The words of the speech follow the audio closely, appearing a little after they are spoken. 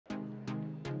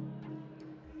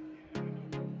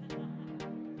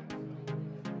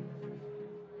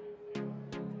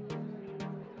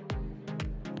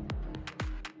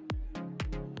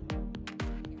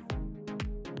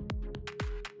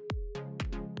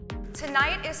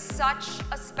Tonight is such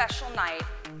a special night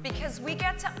because we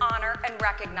get to honor and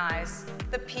recognize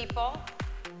the people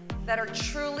that are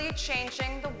truly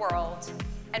changing the world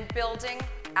and building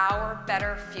our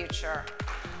better future.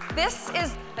 This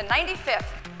is the 95th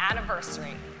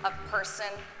anniversary of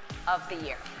Person of the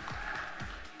Year.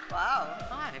 Wow.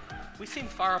 Hi. We seem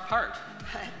far apart.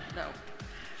 No.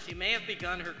 She may have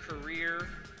begun her career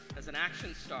as an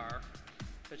action star,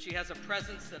 but she has a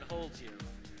presence that holds you.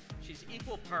 She's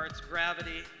equal parts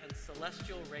gravity and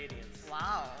celestial radiance.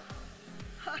 Wow.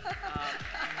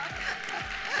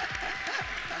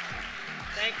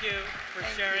 Thank you for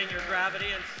sharing your gravity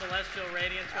and celestial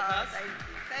radiance with us. Thank you.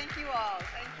 Thank you all.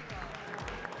 Thank you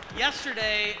all.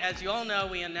 Yesterday, as you all know,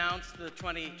 we announced the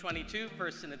 2022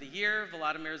 Person of the Year,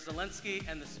 Volodymyr Zelensky,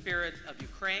 and the spirit of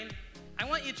Ukraine. I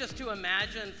want you just to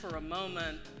imagine for a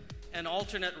moment an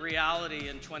alternate reality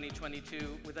in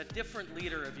 2022 with a different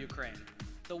leader of Ukraine.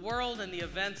 The world and the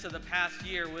events of the past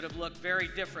year would have looked very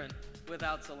different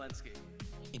without Zelensky.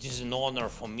 It is an honor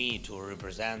for me to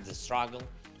represent the struggle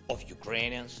of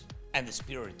Ukrainians and the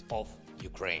spirit of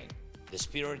Ukraine, the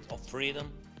spirit of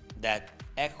freedom that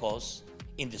echoes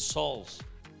in the souls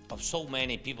of so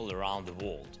many people around the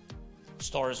world.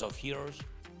 Stories of heroes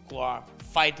who are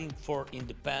fighting for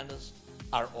independence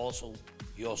are also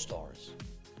your stories.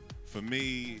 For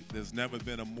me, there's never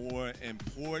been a more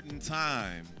important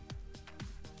time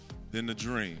than the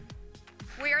dream.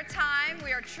 We are time,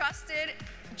 we are trusted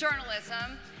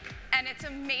journalism, and it's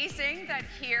amazing that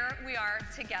here we are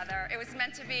together. It was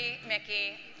meant to be,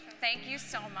 Mickey. Thank you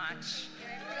so much.